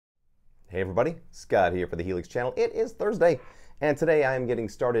Hey everybody, Scott here for the Helix channel. It is Thursday, and today I am getting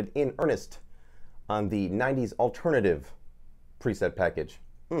started in earnest on the 90s alternative preset package.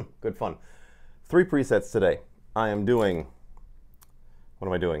 Good fun. 3 presets today. I am doing, what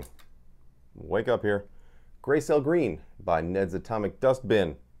am I doing? Wake up here. Gray Cell Green by Ned's Atomic Dust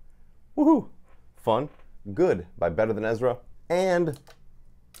Bin. Woohoo! Fun. Good by Better Than Ezra. And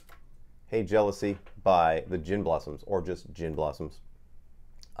Hey Jealousy by the Gin Blossoms, or just Gin Blossoms.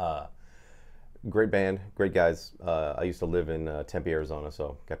 Great band, great guys. I used to live in Tempe, Arizona,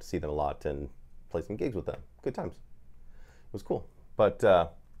 so got to see them a lot and play some gigs with them. Good times. It was cool. But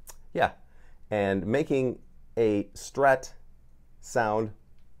yeah, and making a Strat sound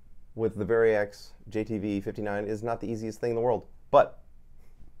with the Variax JTV 59 is not the easiest thing in the world, but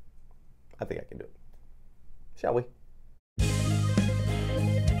I think I can do it. Shall we?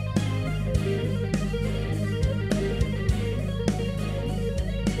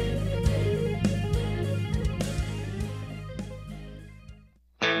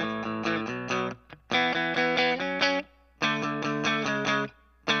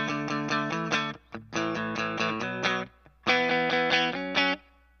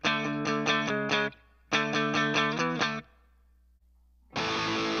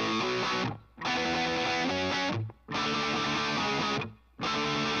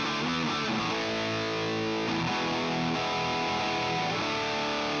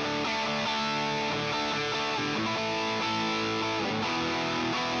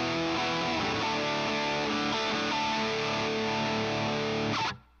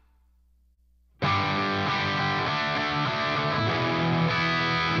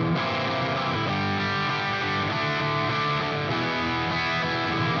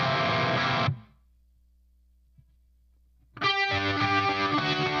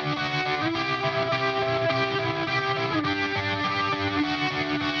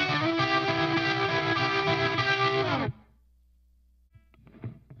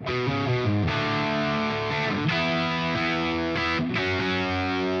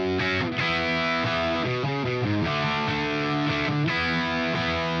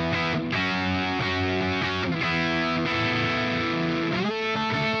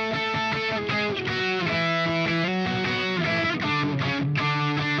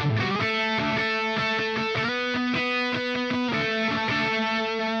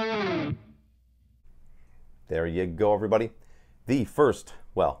 There you go, everybody. The first,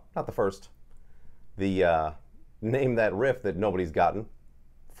 well, not the first, the name that riff that nobody's gotten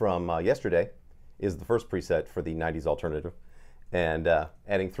from yesterday is the first preset for the 90s alternative, and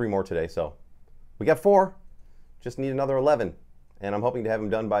adding 3 more today. So we got 4, just need another 11, and I'm hoping to have them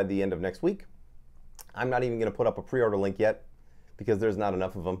done by the end of next week. I'm not even going to put up a pre-order link yet because there's not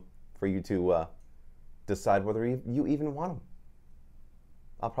enough of them for you to decide whether you even want them.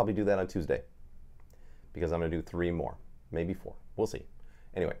 I'll probably do that on Tuesday, because I'm going to do 3 more, maybe 4. We'll see.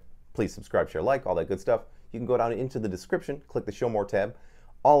 Anyway, please subscribe, share, like, all that good stuff. You can go down into the description, click the Show More tab.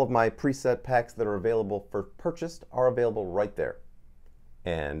 All of my preset packs that are available for purchase are available right there.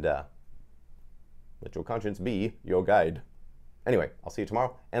 And let your conscience be your guide. Anyway, I'll see you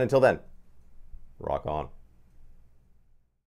tomorrow. And until then, rock on.